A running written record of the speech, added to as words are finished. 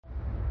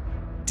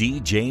D.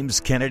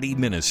 James Kennedy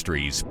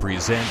Ministries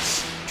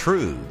presents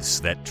Truths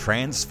That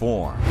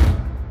Transform.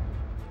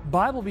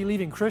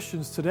 Bible-believing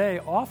Christians today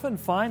often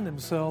find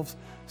themselves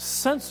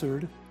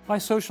censored by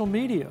social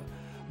media,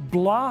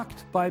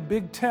 blocked by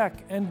big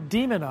tech, and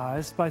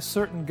demonized by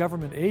certain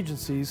government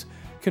agencies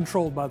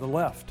controlled by the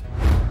left.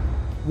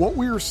 What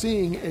we are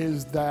seeing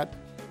is that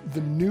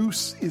the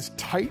noose is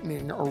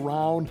tightening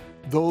around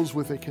those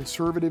with a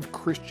conservative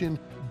Christian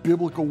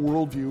biblical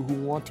worldview who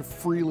want to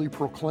freely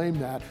proclaim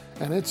that,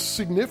 and it's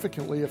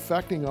significantly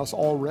affecting us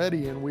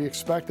already, and we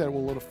expect that it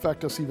will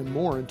affect us even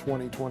more in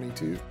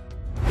 2022.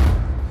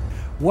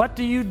 What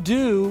do you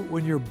do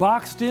when you're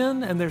boxed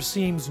in and there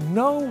seems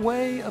no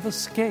way of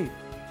escape?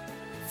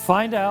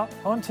 Find out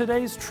on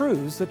today's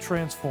Truths That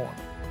Transform.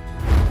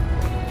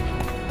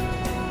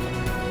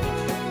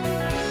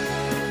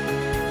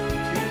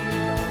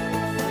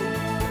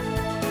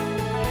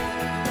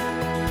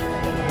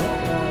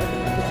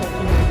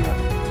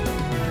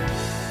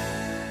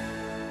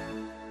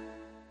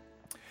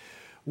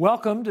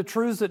 Welcome to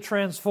Truths That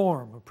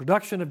Transform, a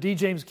production of D.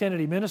 James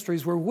Kennedy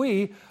Ministries, where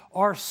we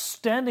are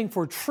standing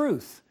for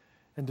truth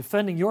and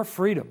defending your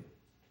freedom.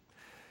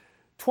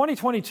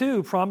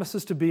 2022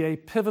 promises to be a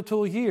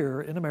pivotal year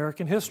in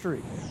American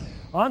history.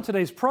 On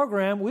today's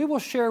program, we will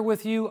share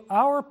with you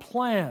our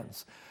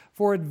plans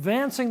for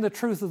advancing the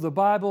truth of the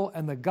Bible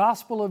and the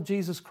gospel of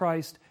Jesus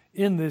Christ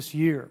in this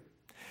year.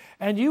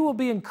 And you will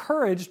be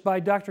encouraged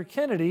by Dr.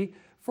 Kennedy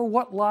for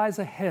what lies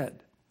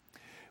ahead.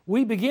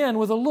 We begin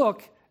with a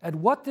look at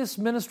what this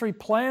ministry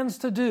plans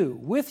to do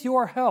with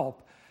your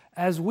help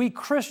as we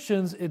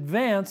Christians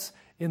advance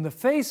in the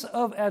face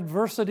of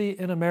adversity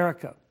in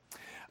America.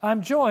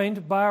 I'm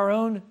joined by our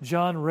own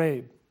John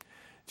Rabe.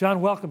 John,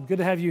 welcome. Good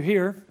to have you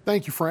here.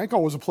 Thank you, Frank.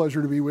 Always a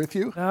pleasure to be with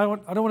you. Now,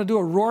 I don't want to do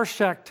a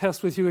Rorschach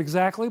test with you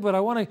exactly, but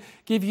I want to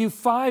give you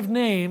 5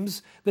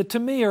 names that to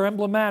me are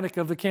emblematic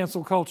of the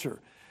cancel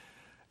culture.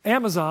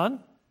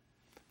 Amazon,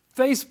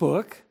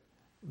 Facebook,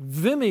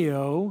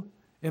 Vimeo,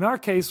 in our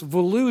case,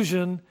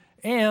 Volusion,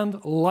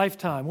 and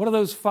Lifetime. What do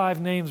those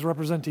 5 names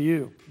represent to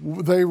you?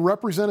 They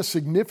represent a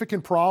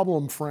significant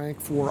problem,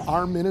 Frank, for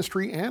our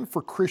ministry and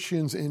for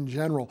Christians in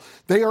general.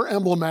 They are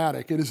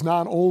emblematic. It is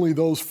not only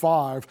those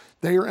 5,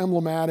 they are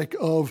emblematic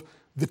of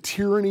the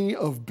tyranny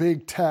of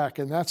big tech,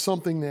 and that's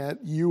something that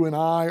you and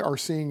I are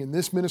seeing in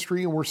this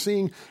ministry, and we're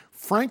seeing,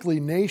 frankly,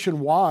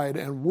 nationwide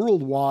and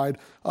worldwide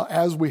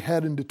as we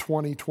head into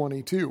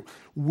 2022.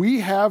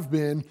 We have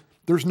been,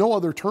 there's no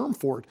other term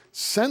for it,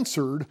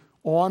 censored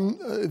on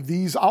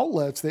these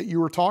outlets that you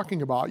were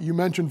talking about. You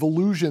mentioned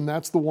Volusion,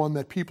 that's the one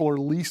that people are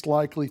least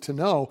likely to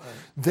know. Right.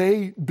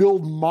 They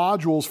build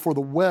modules for the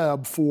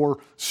web for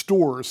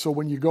stores. So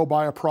when you go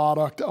buy a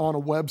product on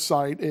a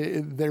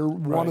website, they're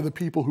one of the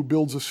people who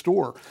builds a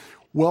store.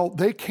 Well,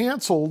 they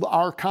canceled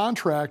our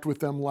contract with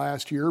them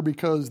last year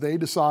because they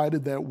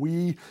decided that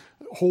we,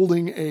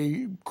 holding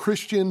a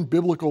Christian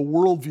biblical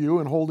worldview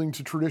and holding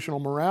to traditional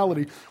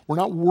morality, were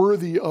not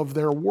worthy of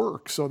their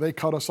work. So they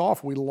cut us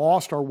off. We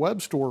lost our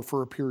web store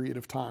for a period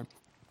of time.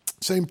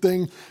 Same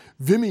thing,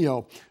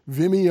 Vimeo.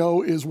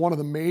 Vimeo is one of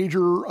the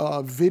major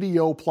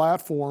video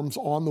platforms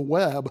on the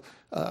web.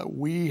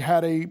 We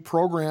had a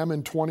program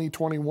in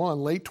 2021,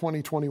 late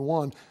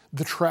 2021,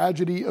 The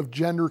Tragedy of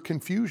Gender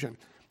Confusion.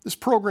 This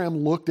program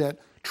looked at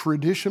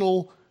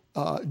traditional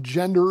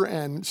gender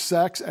and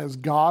sex as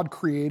God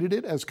created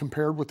it, as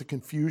compared with the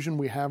confusion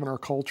we have in our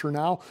culture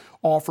now,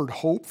 offered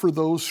hope for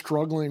those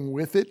struggling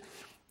with it.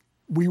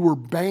 We were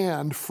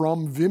banned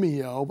from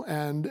Vimeo,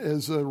 and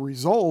as a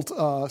result,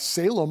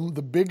 Salem,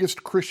 the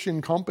biggest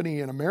Christian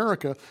company in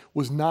America,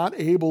 was not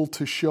able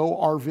to show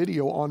our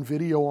video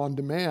on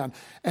demand.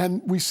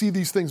 And we see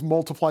these things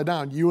multiply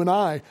down. You and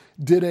I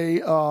did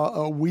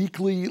a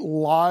weekly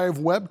live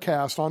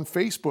webcast on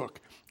Facebook.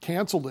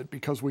 Canceled it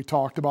because we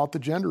talked about the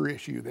gender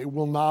issue. They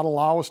will not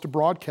allow us to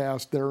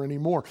broadcast there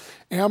anymore.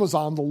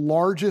 Amazon, the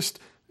largest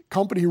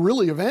company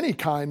really of any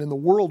kind in the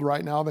world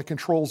right now that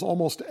controls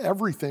almost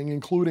everything,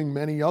 including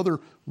many other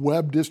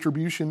web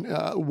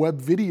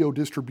video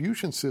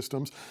distribution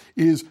systems,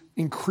 is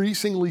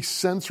increasingly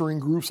censoring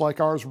groups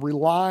like ours,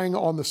 relying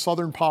on the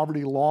Southern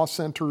Poverty Law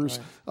Center's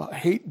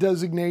hate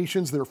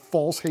designations. They're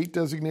false hate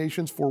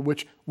designations for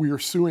which we are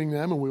suing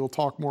them, and we will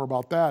talk more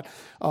about that.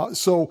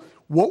 So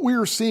what we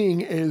are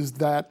seeing is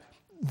that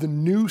the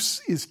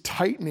noose is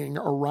tightening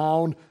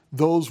around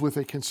those with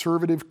a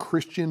conservative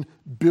Christian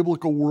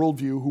biblical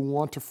worldview who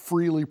want to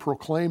freely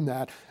proclaim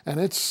that. And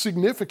it's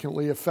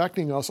significantly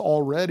affecting us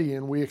already,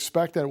 and we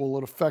expect that it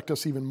will affect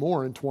us even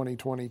more in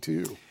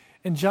 2022.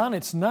 And John,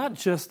 it's not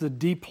just the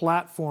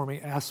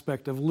deplatforming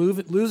aspect of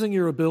losing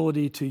your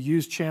ability to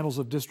use channels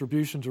of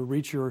distribution to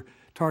reach your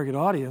target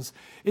audience.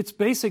 It's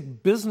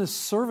basic business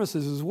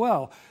services as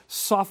well.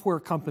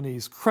 Software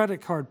companies, credit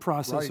card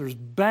processors,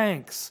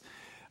 banks,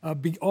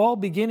 all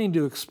beginning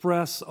to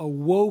express a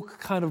woke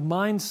kind of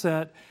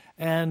mindset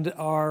and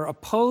are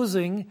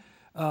opposing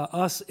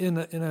us in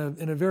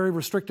a very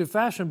restrictive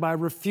fashion by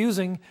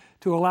refusing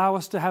to allow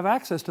us to have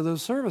access to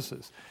those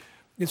services.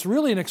 It's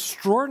really an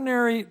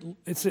extraordinary,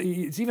 it's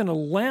even a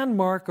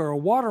landmark or a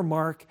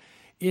watermark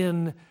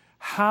in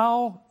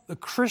how the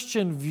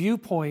Christian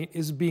viewpoint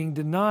is being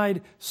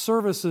denied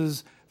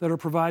services that are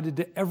provided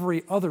to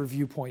every other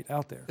viewpoint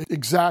out there.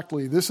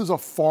 Exactly. This is a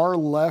far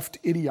left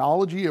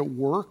ideology at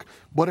work,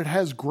 but it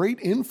has great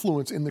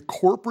influence in the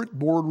corporate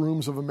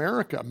boardrooms of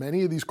America.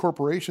 Many of these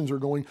corporations are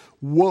going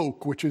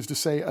woke, which is to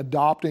say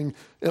adopting,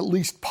 at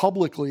least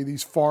publicly,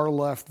 these far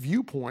left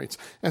viewpoints.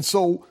 And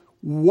so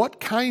what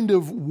kind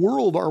of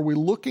world are we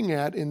looking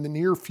at in the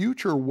near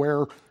future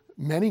where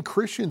many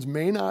Christians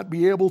may not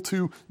be able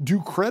to do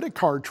credit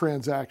card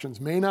transactions,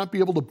 may not be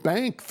able to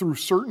bank through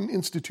certain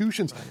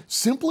institutions,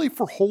 simply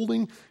for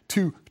holding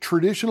to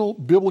traditional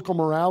biblical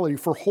morality,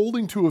 for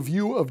holding to a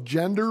view of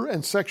gender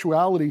and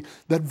sexuality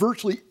that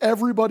virtually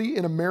everybody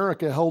in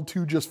America held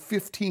to just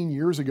 15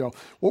 years ago.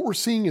 What we're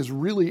seeing is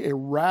really a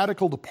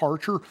radical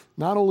departure,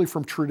 not only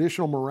from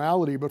traditional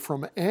morality, but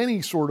from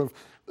any sort of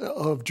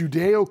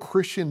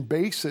Judeo-Christian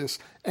basis.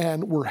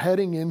 And we're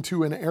heading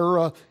into an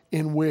era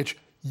in which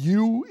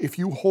if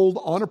you hold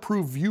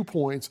unapproved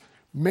viewpoints,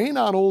 may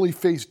not only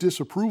face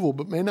disapproval,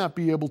 but may not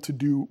be able to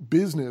do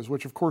business,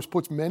 which of course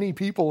puts many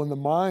people in the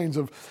minds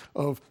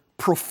of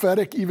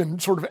prophetic, even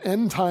sort of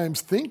end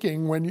times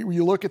thinking when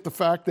you look at the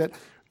fact that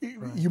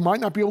you might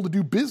not be able to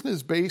do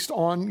business based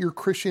on your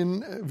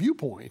Christian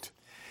viewpoint.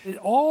 It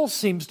all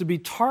seems to be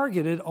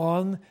targeted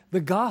on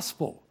the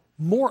gospel,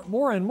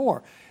 more and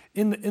more.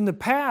 In the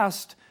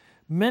past,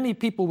 many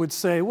people would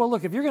say, well,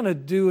 look, if you're going to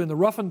do in the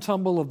rough and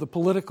tumble of the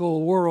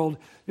political world,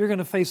 you're going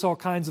to face all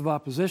kinds of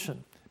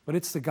opposition. But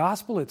it's the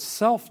gospel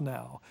itself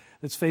now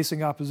that's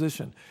facing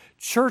opposition.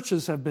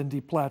 Churches have been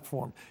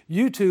deplatformed.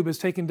 YouTube has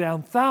taken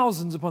down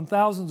thousands upon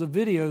thousands of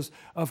videos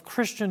of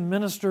Christian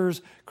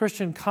ministers,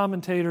 Christian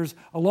commentators,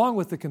 along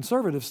with the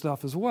conservative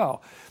stuff as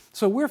well.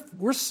 So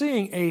we're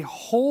seeing a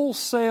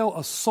wholesale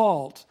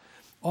assault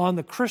on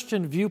the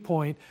Christian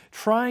viewpoint,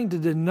 trying to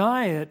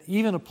deny it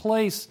even a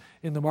place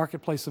in the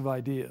marketplace of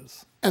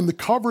ideas. And the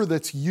cover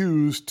that's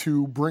used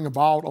to bring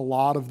about a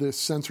lot of this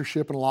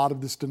censorship and a lot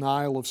of this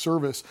denial of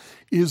service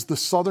is the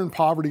Southern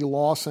Poverty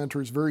Law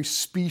Center's very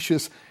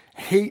specious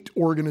hate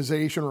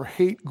organization or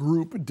hate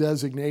group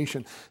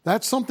designation.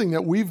 That's something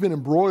that we've been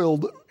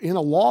embroiled in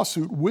a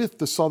lawsuit with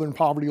the Southern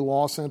Poverty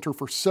Law Center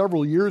for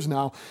several years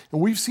now,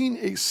 and we've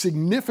seen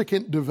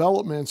significant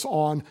developments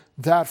on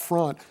that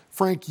front.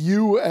 Frank,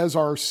 you as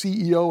our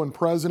CEO and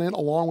president,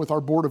 along with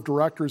our board of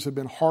directors, have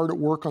been hard at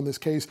work on this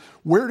case.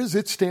 Where does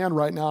it stand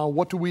right now?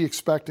 What do we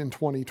expect in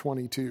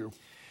 2022?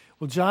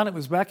 Well, John, it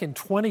was back in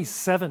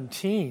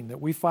 2017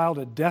 that we filed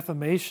a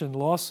defamation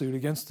lawsuit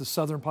against the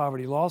Southern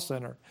Poverty Law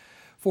Center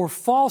for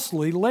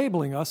falsely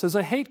labeling us as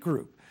a hate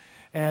group.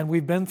 And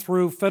we've been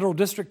through federal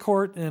district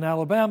court in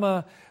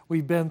Alabama,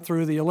 we've been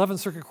through the 11th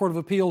Circuit Court of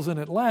Appeals in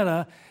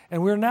Atlanta,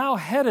 and we're now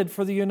headed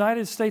for the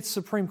United States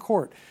Supreme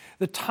Court.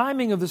 The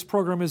timing of this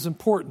program is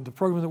important, the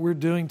program that we're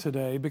doing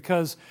today,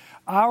 because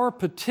our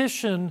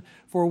petition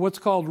for what's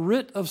called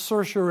writ of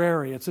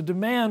certiorari, it's a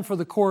demand for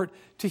the court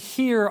to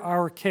hear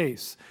our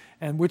case,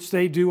 and which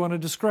they do on a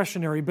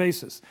discretionary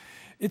basis.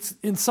 It's,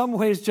 in some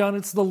ways, John,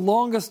 it's the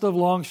longest of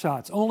long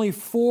shots. Only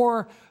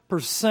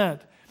 4%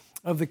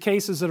 of the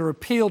cases that are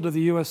appealed to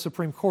the U.S.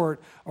 Supreme Court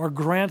are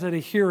granted a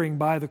hearing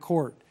by the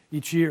court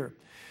each year.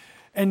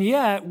 And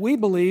yet, we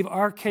believe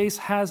our case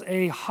has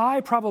a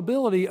high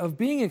probability of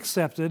being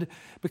accepted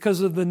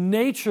because of the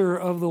nature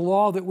of the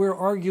law that we're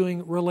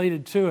arguing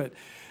related to it.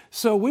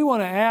 So we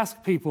want to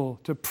ask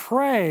people to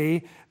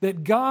pray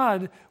that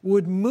God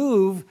would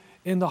move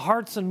in the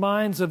hearts and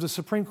minds of the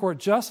Supreme Court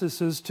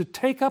justices to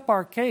take up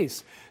our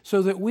case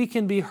so that we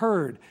can be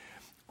heard.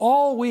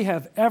 All we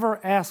have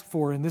ever asked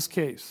for in this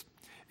case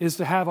is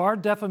to have our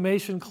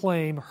defamation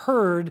claim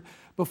heard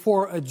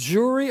before a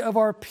jury of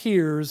our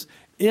peers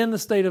in the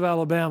state of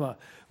Alabama,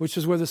 which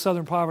is where the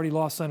Southern Poverty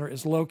Law Center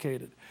is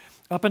located.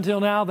 Up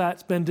until now,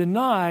 that's been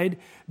denied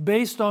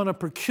based on a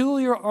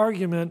peculiar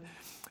argument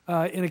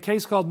in a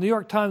case called New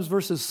York Times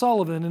versus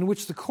Sullivan, in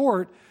which the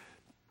court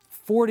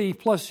 50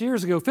 plus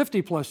years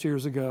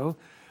ago,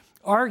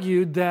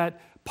 argued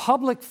that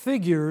public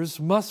figures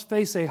must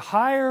face a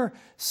higher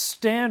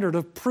standard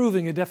of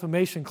proving a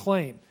defamation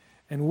claim.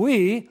 And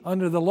we,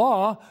 under the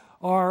law,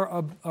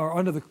 are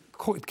under the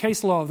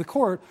case law of the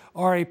court,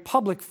 are a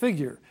public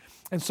figure.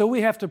 And so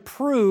we have to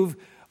prove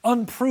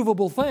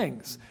unprovable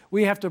things.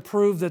 We have to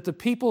prove that the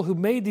people who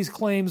made these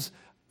claims,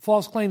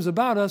 false claims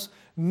about us,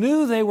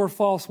 knew they were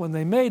false when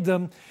they made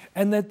them,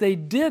 and that they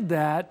did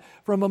that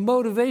from a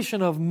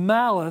motivation of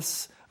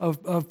malice,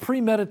 of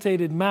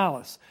premeditated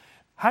malice.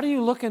 How do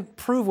you look and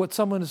prove what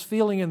someone is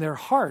feeling in their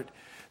heart?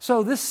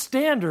 So this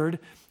standard,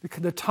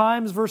 the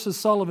Times versus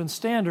Sullivan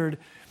standard,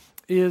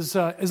 is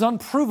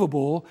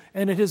unprovable,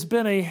 and it has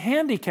been a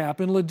handicap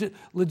in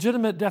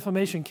legitimate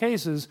defamation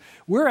cases.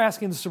 We're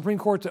asking the Supreme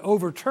Court to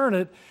overturn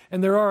it,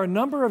 and there are a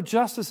number of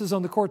justices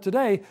on the court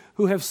today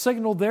who have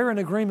signaled they're in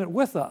agreement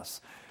with us.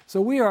 So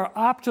we are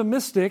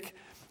optimistic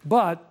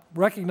but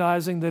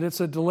recognizing that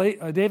it's a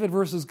David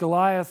versus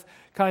Goliath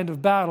kind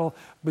of battle.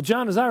 But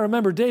John, as I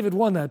remember, David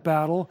won that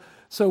battle.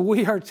 So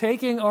we are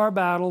taking our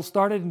battle,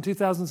 started in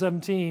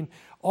 2017,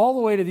 all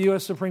the way to the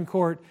U.S. Supreme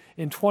Court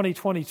in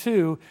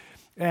 2022.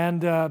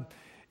 And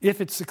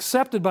if it's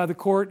accepted by the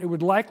court, it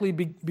would likely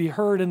be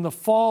heard in the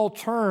fall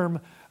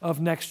term of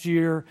next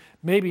year,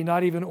 maybe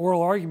not even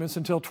oral arguments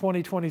until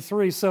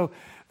 2023. So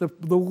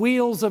the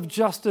wheels of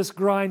justice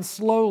grind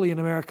slowly in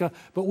America,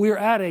 but we're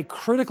at a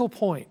critical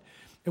point,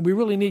 and we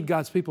really need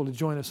God's people to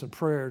join us in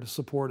prayer to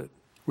support it.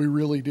 We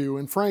really do.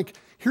 And Frank,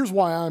 here's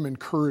why I'm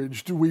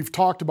encouraged. We've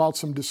talked about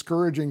some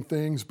discouraging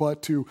things,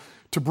 but to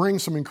bring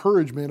some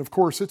encouragement, of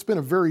course, it's been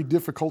a very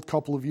difficult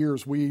couple of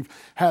years. We've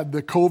had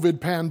the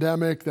COVID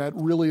pandemic that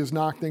really has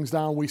knocked things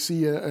down. We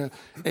see an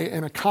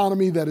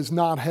economy that is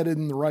not headed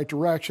in the right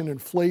direction,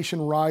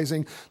 inflation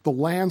rising. The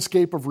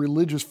landscape of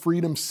religious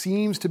freedom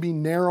seems to be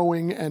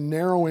narrowing and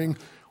narrowing.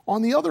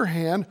 On the other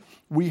hand,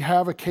 we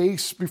have a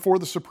case before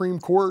the Supreme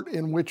Court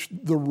in which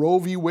the Roe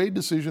v. Wade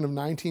decision of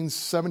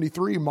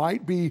 1973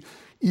 might be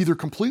either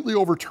completely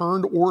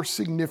overturned or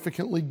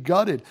significantly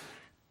gutted.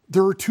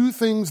 There are two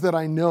things that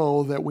I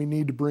know that we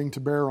need to bring to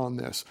bear on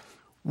this.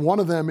 One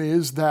of them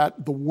is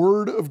that the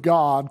Word of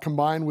God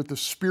combined with the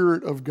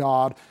Spirit of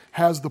God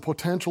has the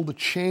potential to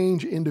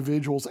change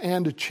individuals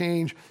and to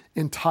change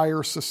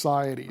entire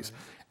societies.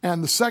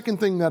 And the second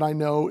thing that I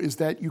know is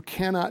that you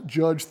cannot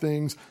judge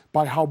things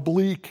by how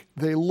bleak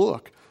they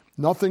look.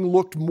 Nothing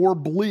looked more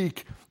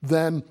bleak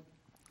than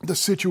the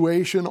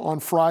situation on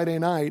Friday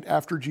night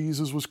after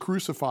Jesus was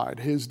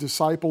crucified. His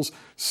disciples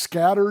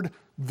scattered.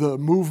 The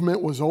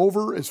movement was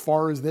over as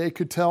far as they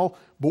could tell.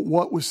 But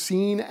what was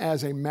seen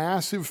as a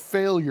massive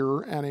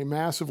failure and a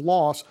massive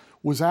loss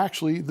was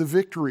actually the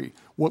victory.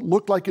 What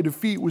looked like a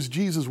defeat was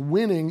Jesus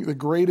winning the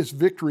greatest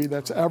victory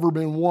that's ever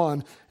been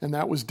won, and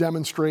that was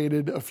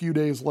demonstrated a few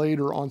days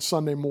later on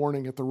Sunday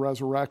morning at the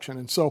resurrection.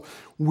 And so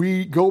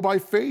we go by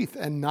faith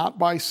and not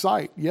by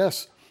sight.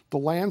 Yes, the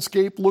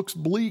landscape looks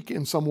bleak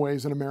in some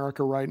ways in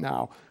America right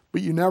now,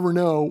 but you never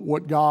know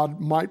what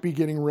God might be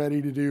getting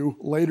ready to do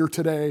later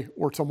today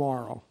or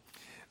tomorrow.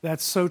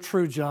 That's so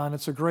true, John.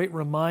 It's a great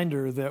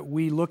reminder that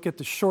we look at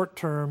the short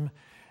term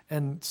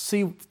and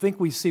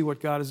think we see what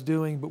God is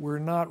doing, but we're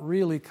not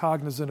really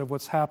cognizant of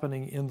what's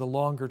happening in the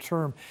longer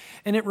term.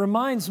 And it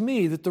reminds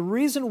me that the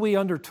reason we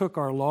undertook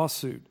our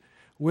lawsuit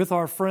with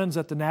our friends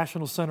at the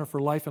National Center for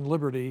Life and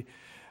Liberty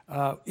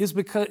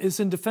is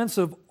in defense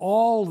of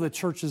all the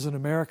churches in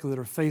America that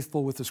are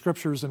faithful with the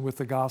Scriptures and with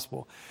the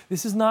gospel.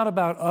 This is not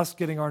about us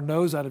getting our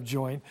nose out of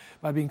joint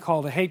by being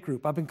called a hate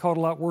group. I've been called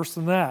a lot worse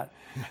than that,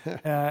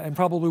 and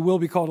probably will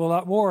be called a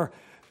lot more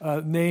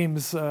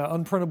names,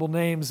 unprintable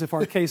names, if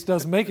our case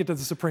does make it to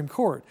the Supreme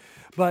Court.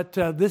 But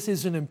this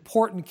is an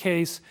important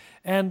case,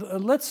 and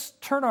let's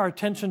turn our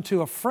attention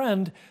to a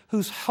friend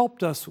who's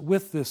helped us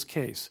with this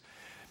case.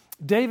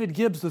 David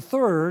Gibbs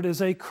III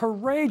is a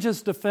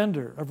courageous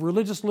defender of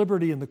religious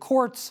liberty in the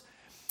courts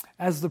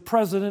as the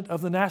president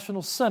of the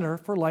National Center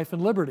for Life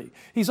and Liberty.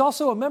 He's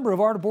also a member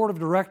of our board of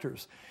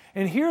directors.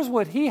 And here's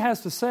what he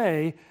has to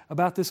say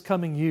about this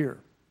coming year.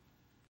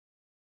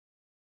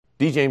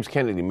 D. James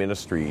Kennedy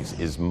Ministries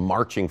is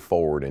marching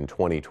forward in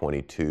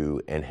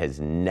 2022 and has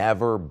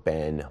never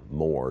been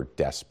more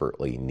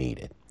desperately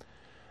needed.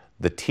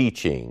 The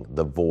teaching,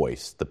 the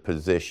voice, the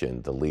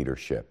position, the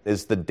leadership.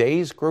 As the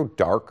days grow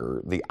darker,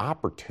 the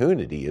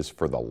opportunity is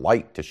for the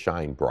light to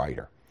shine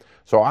brighter.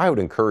 So I would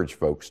encourage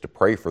folks to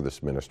pray for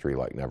this ministry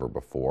like never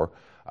before,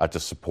 to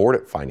support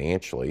it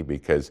financially,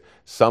 because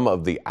some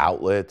of the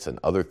outlets and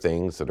other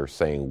things that are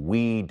saying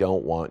we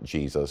don't want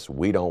Jesus,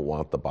 we don't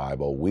want the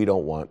Bible, we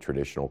don't want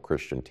traditional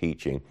Christian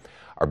teaching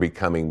are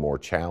becoming more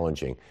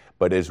challenging.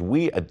 But as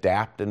we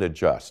adapt and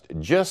adjust,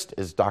 just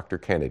as Dr.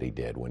 Kennedy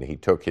did when he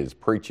took his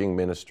preaching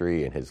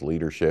ministry and his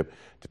leadership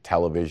to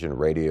television,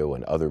 radio,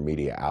 and other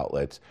media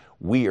outlets,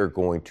 we are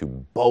going to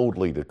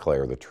boldly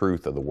declare the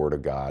truth of the Word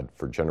of God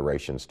for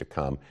generations to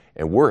come.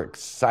 And we're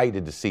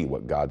excited to see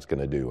what God's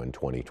going to do in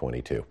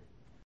 2022.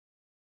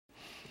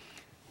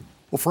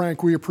 Well,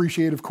 Frank, we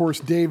appreciate, of course,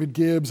 David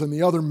Gibbs and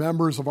the other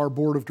members of our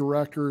board of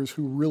directors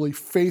who really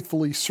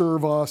faithfully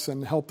serve us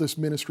and help this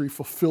ministry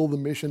fulfill the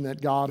mission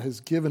that God has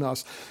given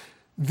us.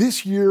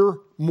 This year,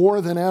 more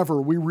than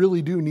ever, we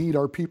really do need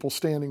our people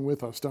standing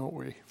with us, don't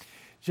we?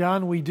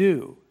 John, we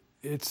do.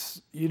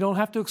 You don't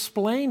have to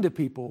explain to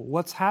people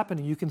what's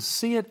happening. You can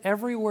see it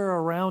everywhere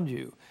around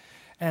you.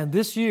 And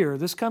this year,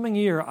 this coming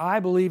year,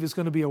 I believe is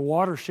going to be a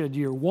watershed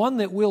year, one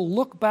that we'll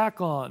look back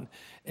on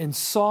and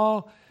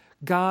saw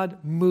God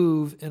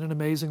move in an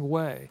amazing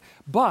way.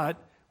 But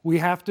we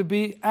have to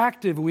be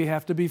active. We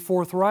have to be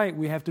forthright.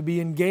 We have to be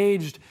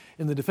engaged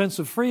in the defense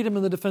of freedom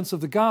and the defense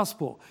of the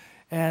gospel.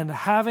 And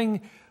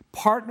having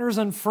partners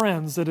and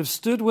friends that have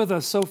stood with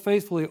us so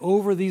faithfully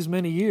over these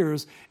many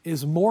years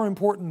is more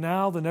important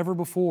now than ever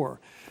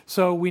before.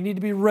 So we need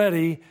to be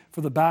ready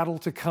for the battle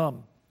to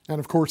come. And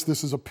of course,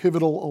 this is a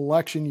pivotal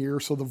election year,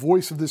 so the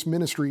voice of this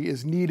ministry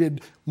is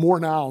needed more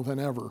now than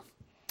ever.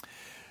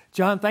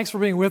 John, thanks for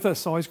being with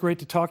us. Always great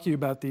to talk to you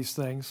about these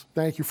things.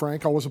 Thank you,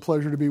 Frank. Always a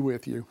pleasure to be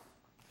with you.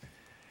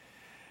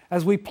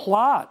 As we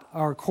plot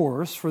our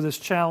course for this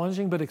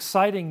challenging but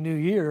exciting new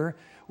year,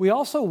 we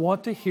also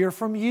want to hear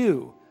from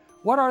you.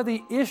 What are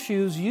the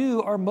issues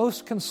you are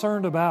most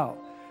concerned about?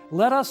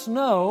 Let us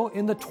know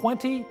in the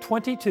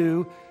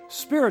 2022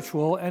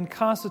 Spiritual and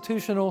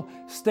Constitutional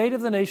State of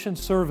the Nation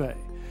Survey.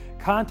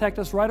 Contact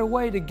us right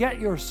away to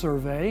get your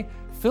survey,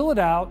 fill it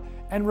out,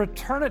 and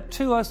return it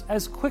to us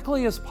as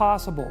quickly as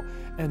possible,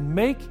 and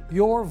make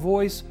your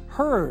voice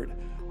heard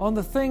on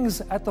the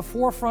things at the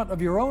forefront of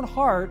your own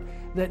heart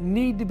that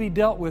need to be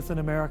dealt with in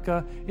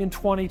America in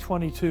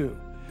 2022.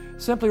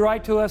 Simply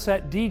write to us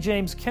at D.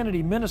 James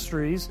Kennedy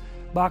Ministries,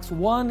 Box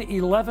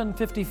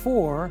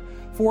 11154,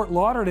 Fort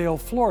Lauderdale,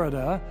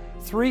 Florida,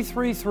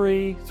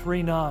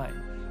 33339,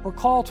 or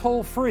call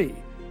toll-free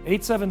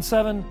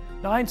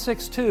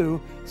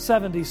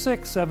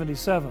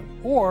 877-962-7677,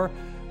 or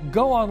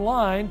go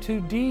online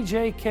to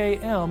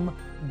djkm.org.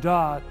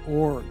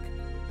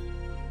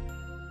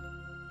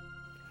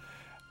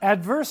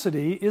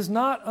 Adversity is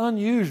not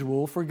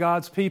unusual for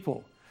God's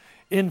people.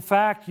 In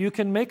fact, you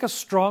can make a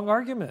strong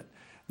argument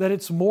that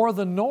it's more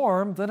the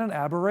norm than an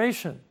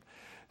aberration.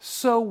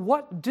 So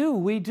what do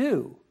we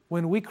do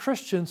when we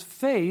Christians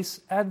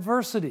face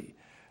adversity?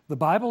 The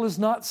Bible is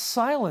not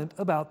silent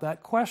about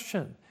that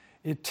question.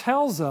 It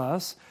tells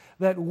us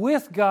that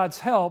with God's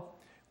help,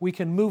 we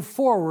can move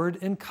forward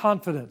in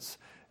confidence.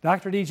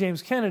 Dr. D.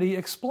 James Kennedy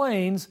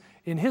explains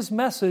in his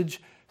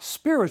message,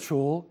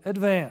 Spiritual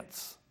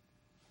Advance.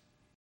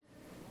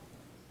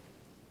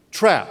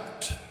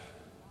 Trapped,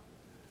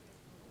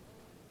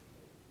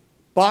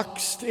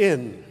 boxed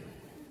in,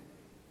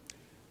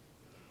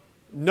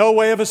 no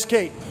way of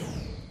escape,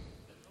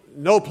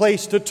 no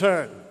place to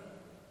turn,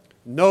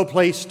 no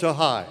place to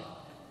hide.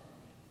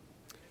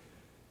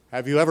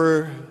 Have you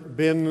ever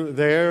been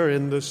there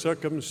in the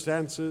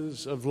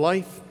circumstances of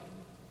life?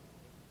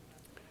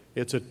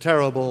 It's a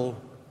terrible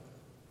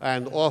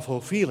and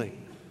awful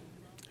feeling.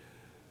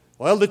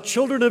 Well, the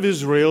children of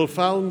Israel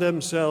found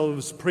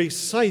themselves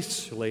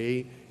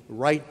precisely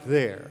right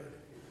there.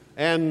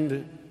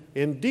 And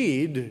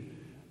indeed,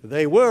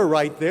 they were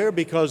right there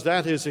because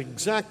that is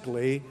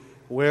exactly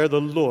where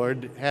the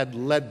Lord had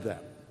led them.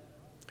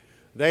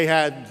 They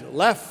had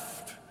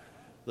left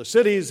the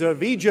cities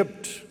of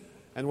Egypt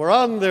and were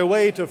on their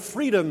way to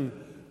freedom,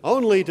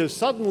 only to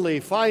suddenly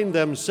find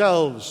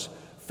themselves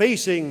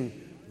facing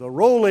the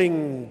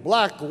rolling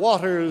black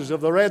waters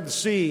of the Red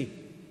Sea,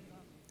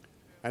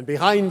 and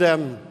behind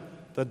them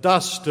the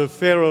dust of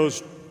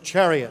Pharaoh's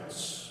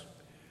chariots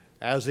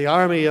as the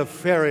army of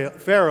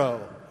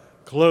Pharaoh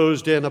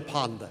closed in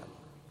upon them.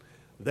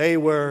 They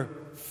were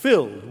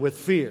filled with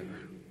fear.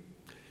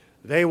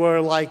 They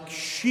were like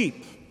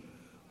sheep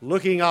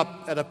looking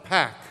up at a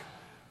pack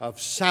of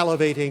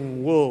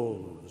salivating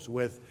wolves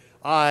with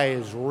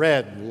eyes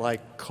red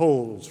like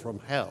coals from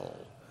hell.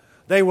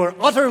 They were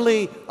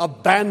utterly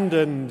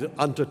abandoned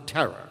unto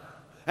terror.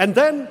 And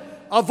then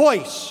a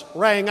voice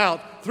rang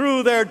out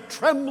through their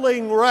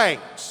trembling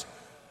ranks,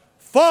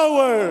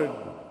 "Forward!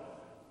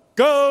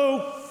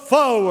 Go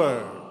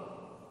forward!"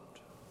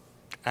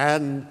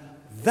 And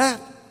that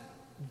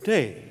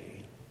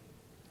day,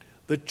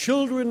 the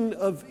children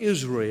of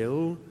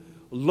Israel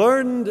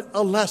learned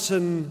a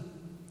lesson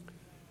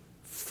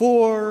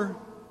for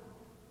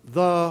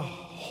the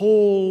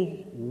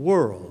whole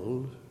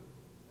world,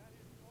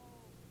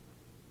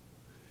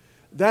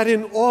 that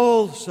in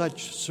all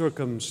such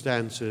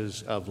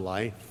circumstances of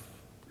life,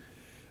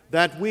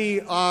 that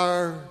we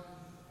are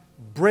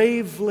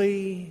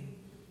bravely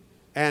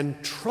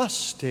and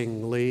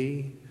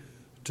trustingly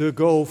to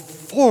go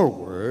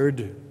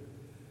forward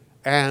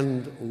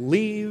and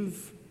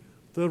leave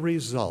the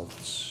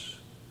results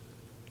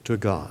to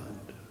God.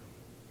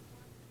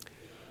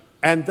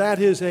 And that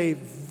is a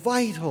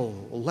vital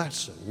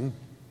lesson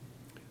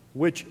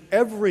which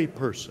every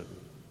person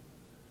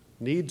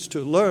needs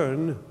to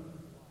learn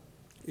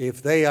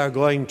if they are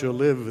going to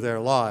live their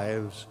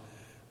lives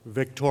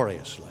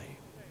victoriously.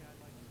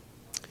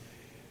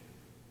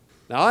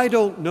 Now, I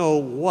don't know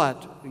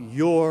what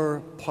your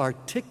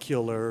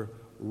particular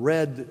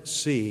Red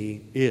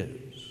Sea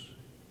is,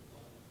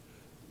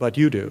 but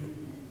you do.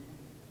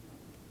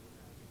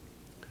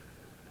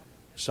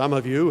 Some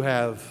of you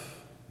have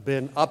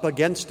been up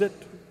against it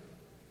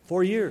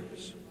for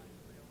years.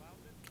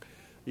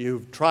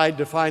 You've tried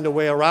to find a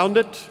way around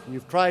it.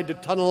 You've tried to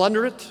tunnel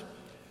under it.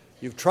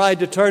 You've tried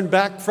to turn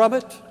back from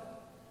it.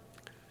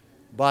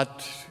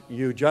 But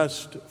you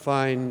just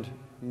find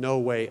no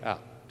way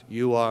out.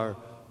 You are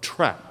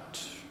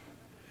trapped.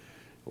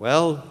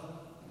 Well,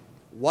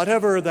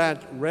 whatever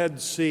that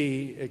Red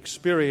Sea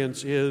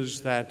experience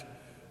is that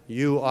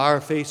you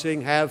are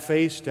facing, have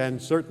faced, and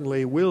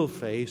certainly will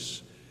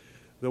face,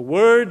 the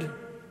Word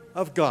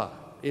of God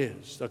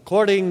is,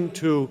 according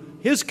to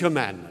His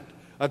commandment,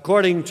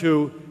 according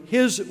to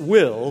His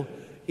will,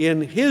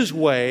 in His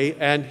way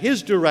and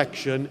His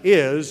direction,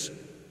 is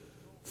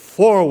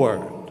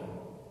forward.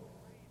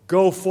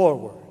 Go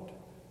forward.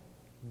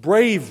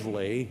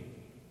 Bravely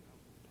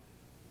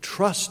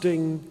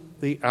trusting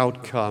the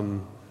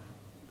outcome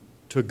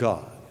to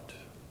God.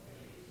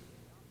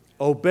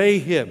 Obey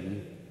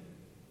Him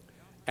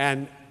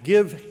and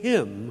give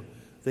Him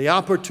the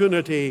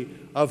opportunity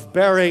of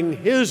bearing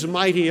His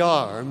mighty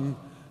arm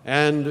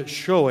and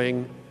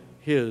showing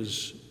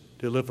His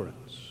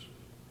deliverance.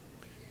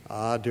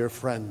 Dear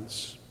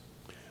friends,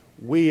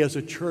 we as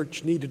a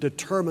church need to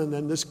determine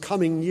in this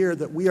coming year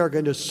that we are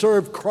going to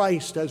serve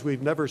Christ as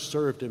we've never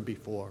served Him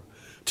before,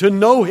 to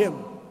know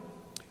Him,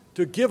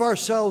 to give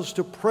ourselves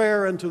to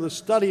prayer and to the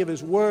study of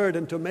His Word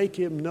and to make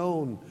Him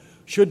known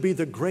should be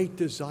the great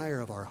desire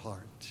of our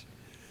heart.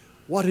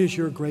 What is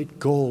your great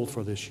goal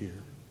for this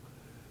year?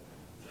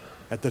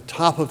 At the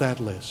top of that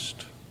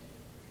list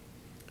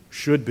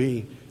should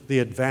be the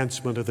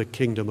advancement of the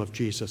kingdom of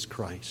Jesus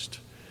Christ.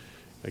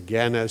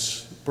 Again, as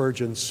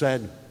Spurgeon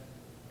said,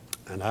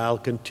 and I'll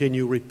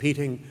continue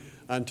repeating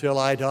until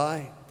I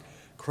die,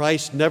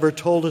 Christ never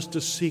told us to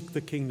seek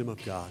the kingdom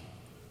of God.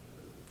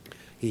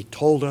 He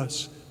told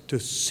us to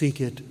seek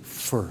it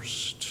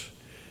first.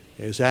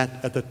 Is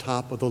that at the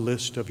top of the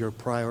list of your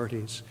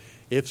priorities?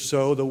 If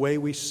so, the way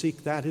we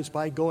seek that is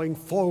by going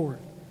forward.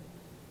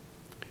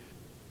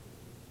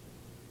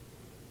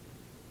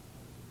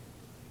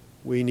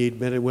 We need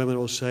men and women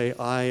who will say,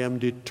 I am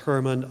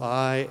determined,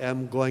 I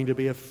am going to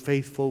be a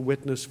faithful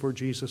witness for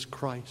Jesus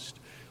Christ.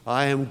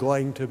 I am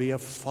going to be a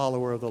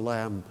follower of the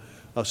Lamb,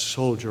 a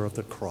soldier of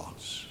the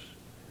cross.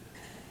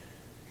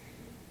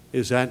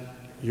 Is that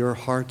your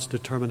heart's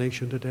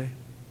determination today?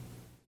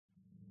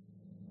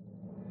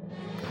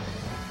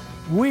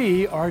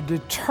 We are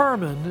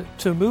determined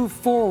to move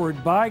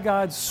forward by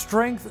God's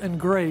strength and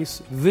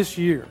grace this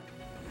year.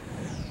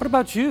 What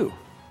about you?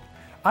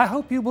 I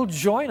hope you will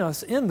join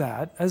us in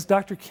that, as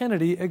Dr.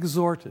 Kennedy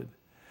exhorted.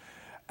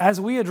 As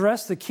we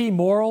address the key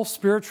moral,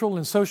 spiritual,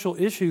 and social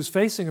issues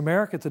facing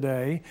America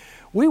today,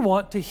 we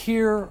want to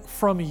hear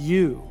from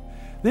you.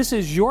 This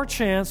is your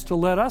chance to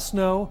let us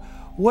know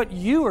what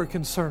you are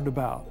concerned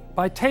about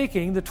by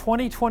taking the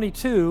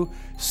 2022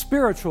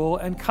 Spiritual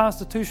and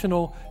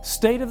Constitutional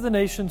State of the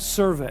Nation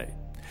Survey.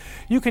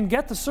 You can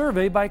get the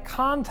survey by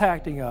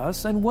contacting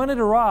us, and when it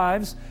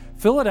arrives,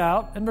 fill it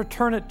out and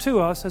return it to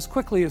us as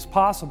quickly as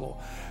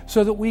possible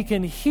so that we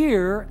can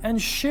hear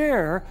and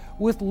share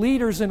with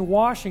leaders in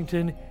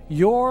Washington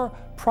your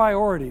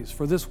priorities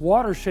for this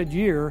watershed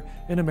year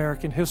in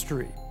American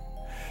history.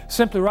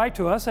 Simply write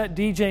to us at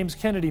D. James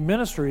Kennedy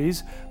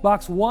Ministries,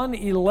 Box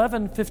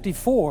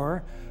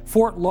 11154,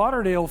 Fort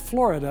Lauderdale,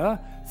 Florida,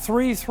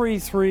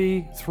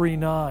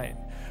 33339.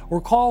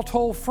 Or call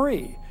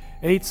toll-free,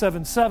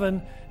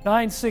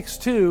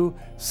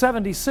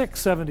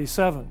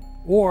 877-962-7677.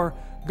 Or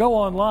go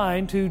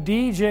online to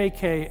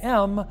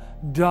djkm.org.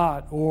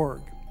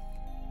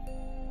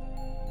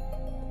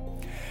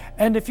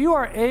 And if you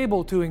are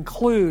able to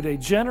include a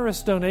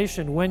generous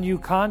donation when you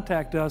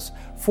contact us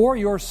for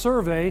your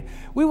survey,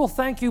 we will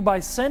thank you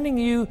by sending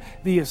you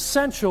the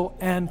essential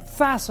and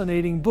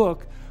fascinating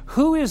book,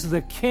 Who is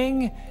the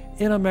King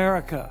in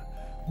America?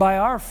 By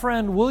our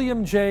friend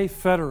William J.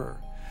 Federer.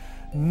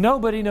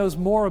 Nobody knows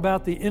more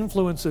about the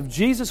influence of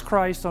Jesus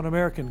Christ on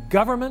American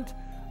government,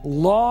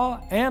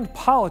 law, and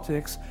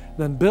politics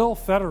than Bill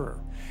Federer.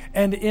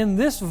 And in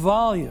this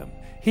volume,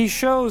 he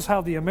shows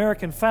how the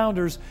American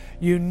founders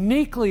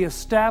uniquely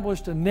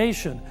established a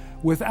nation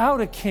without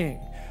a king,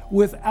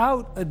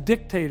 without a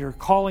dictator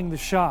calling the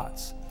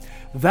shots.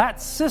 That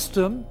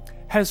system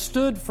has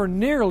stood for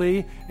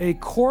nearly a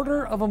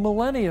quarter of a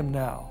millennium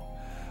now,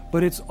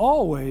 but it's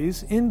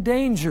always in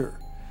danger.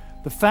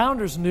 The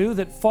founders knew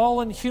that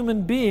fallen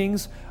human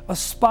beings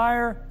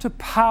aspire to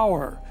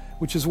power,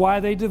 which is why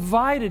they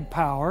divided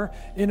power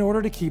in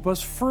order to keep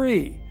us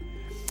free.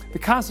 The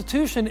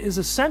Constitution is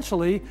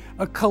essentially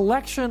a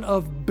collection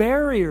of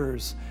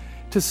barriers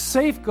to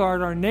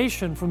safeguard our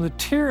nation from the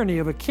tyranny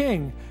of a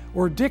king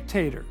or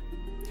dictator.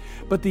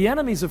 But the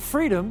enemies of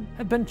freedom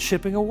have been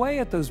chipping away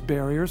at those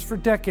barriers for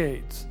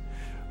decades.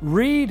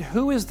 Read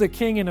Who is the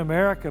King in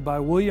America by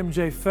William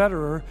J.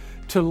 Federer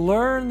to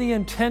learn the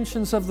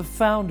intentions of the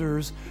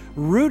founders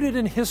rooted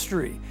in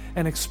history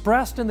and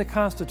expressed in the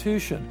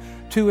Constitution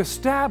to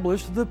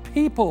establish the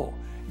people,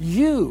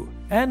 you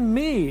and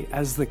me,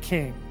 as the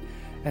king,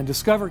 and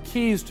discover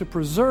keys to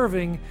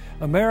preserving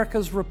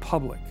America's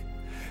republic.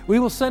 We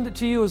will send it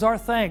to you as our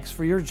thanks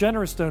for your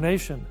generous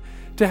donation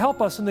to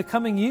help us in the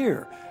coming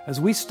year as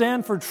we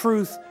stand for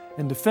truth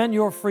and defend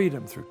your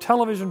freedom through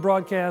television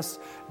broadcasts,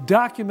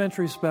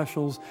 documentary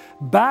specials,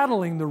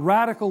 battling the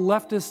radical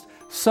leftist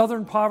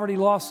Southern Poverty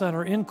Law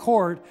Center in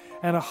court,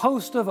 and a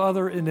host of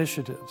other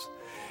initiatives.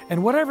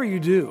 And whatever you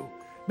do,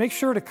 make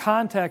sure to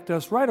contact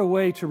us right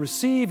away to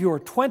receive your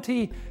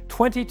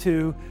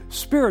 2022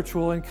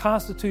 Spiritual and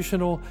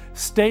Constitutional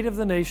State of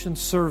the Nation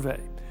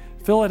Survey.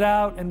 Fill it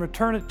out and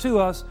return it to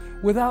us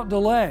without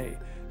delay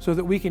so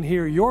that we can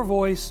hear your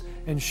voice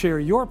and share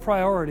your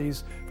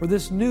priorities for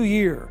this new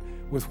year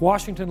with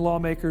Washington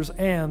lawmakers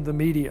and the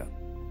media.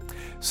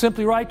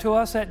 Simply write to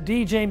us at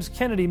D. James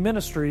Kennedy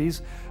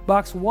Ministries,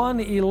 Box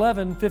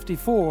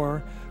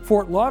 11154,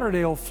 Fort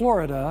Lauderdale,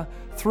 Florida,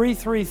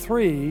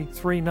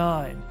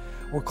 33339,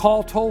 or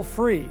call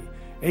toll-free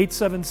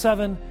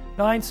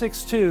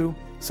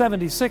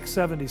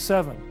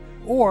 877-962-7677,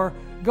 or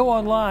go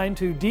online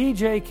to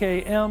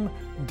djkm.org.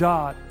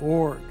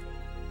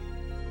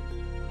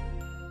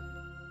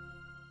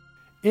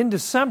 In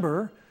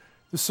December,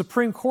 the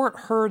Supreme Court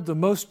heard the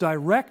most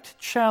direct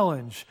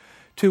challenge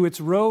to its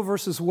Roe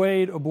v.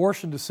 Wade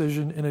abortion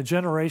decision in a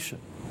generation.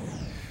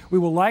 We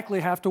will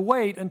likely have to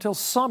wait until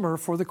summer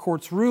for the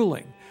court's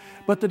ruling,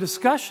 but the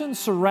discussion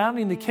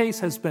surrounding the case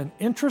has been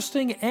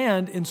interesting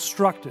and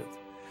instructive.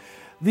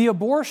 The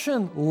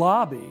abortion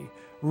lobby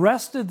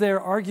rested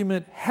their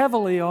argument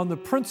heavily on the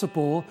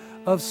principle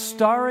of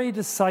stare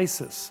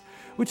decisis,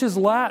 which is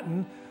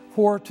Latin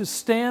for to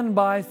stand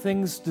by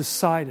things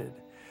decided.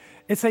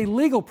 It's a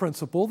legal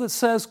principle that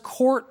says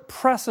court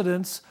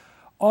precedents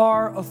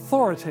are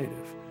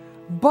authoritative.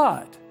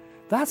 But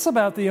that's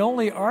about the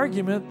only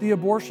argument the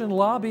abortion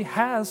lobby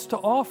has to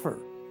offer.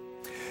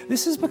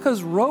 This is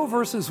because Roe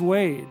v.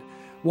 Wade,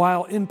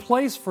 while in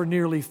place for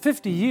nearly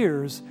 50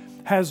 years,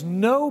 has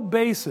no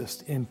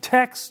basis in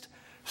text,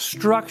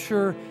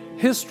 structure,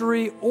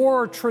 history,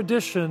 or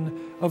tradition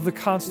of the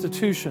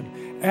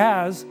Constitution,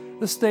 as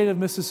the state of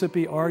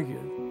Mississippi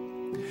argued.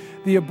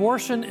 The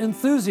abortion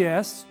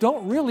enthusiasts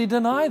don't really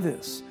deny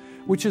this,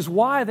 which is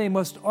why they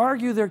must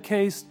argue their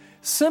case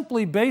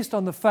simply based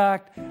on the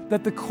fact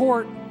that the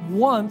court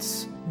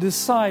once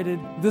decided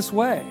this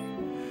way,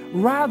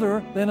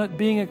 rather than it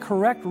being a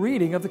correct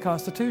reading of the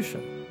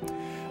Constitution.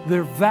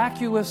 Their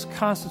vacuous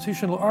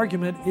constitutional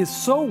argument is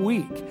so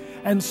weak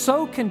and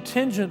so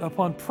contingent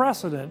upon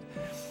precedent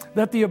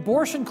that the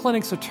abortion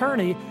clinic's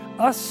attorney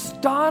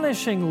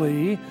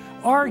astonishingly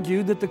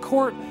argued that the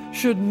court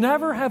should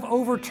never have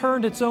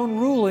overturned its own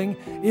ruling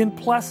in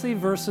Plessy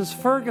versus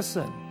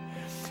Ferguson.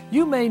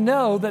 You may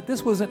know that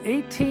this was an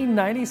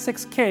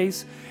 1896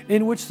 case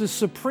in which the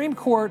Supreme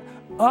Court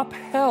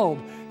upheld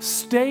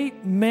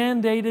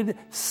state-mandated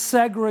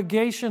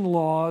segregation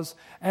laws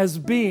as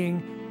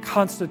being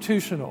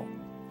constitutional.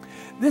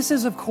 This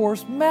is, of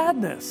course,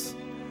 madness.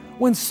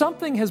 When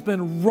something has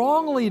been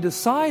wrongly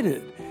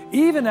decided,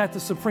 even at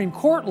the Supreme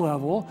Court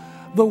level,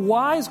 the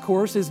wise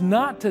course is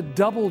not to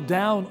double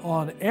down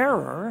on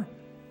error.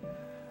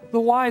 The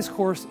wise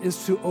course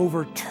is to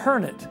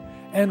overturn it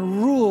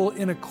and rule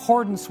in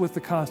accordance with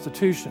the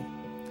Constitution.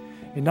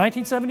 In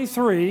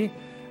 1973,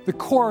 the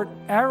court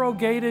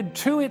arrogated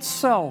to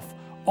itself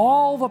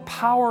all the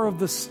power of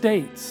the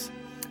states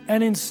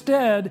and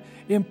instead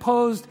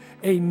imposed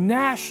a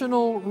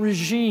national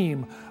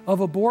regime of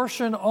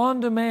abortion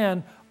on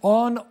demand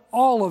on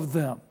all of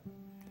them.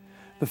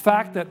 The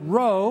fact that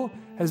Roe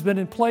has been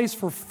in place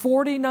for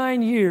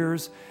 49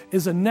 years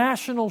is a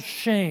national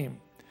shame,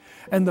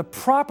 and the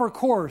proper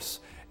course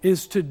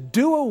is to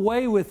do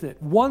away with it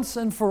once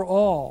and for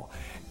all,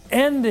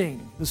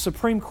 ending the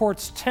Supreme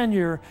Court's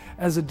tenure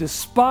as a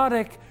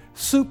despotic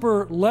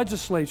super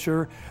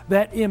legislature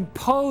that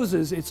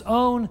imposes its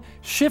own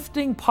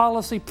shifting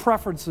policy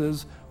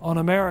preferences on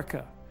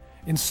America.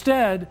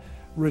 Instead,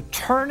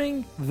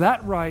 returning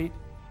that right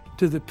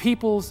to the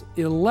people's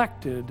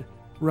elected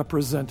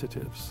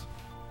representatives.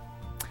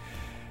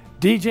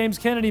 D. James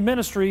Kennedy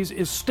Ministries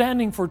is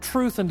standing for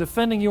truth and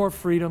defending your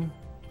freedom.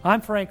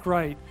 I'm Frank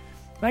Wright.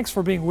 Thanks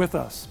for being with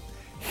us.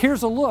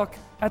 Here's a look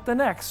at the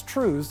next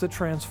Truths That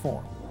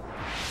Transform.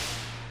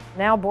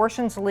 Now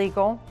abortion's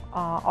legal,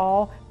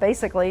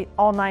 basically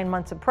all 9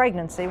 months of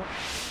pregnancy.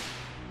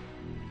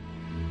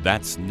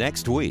 That's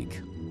next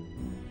week.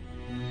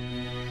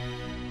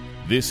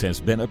 This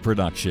has been a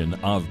production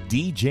of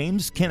D.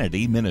 James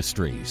Kennedy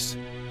Ministries.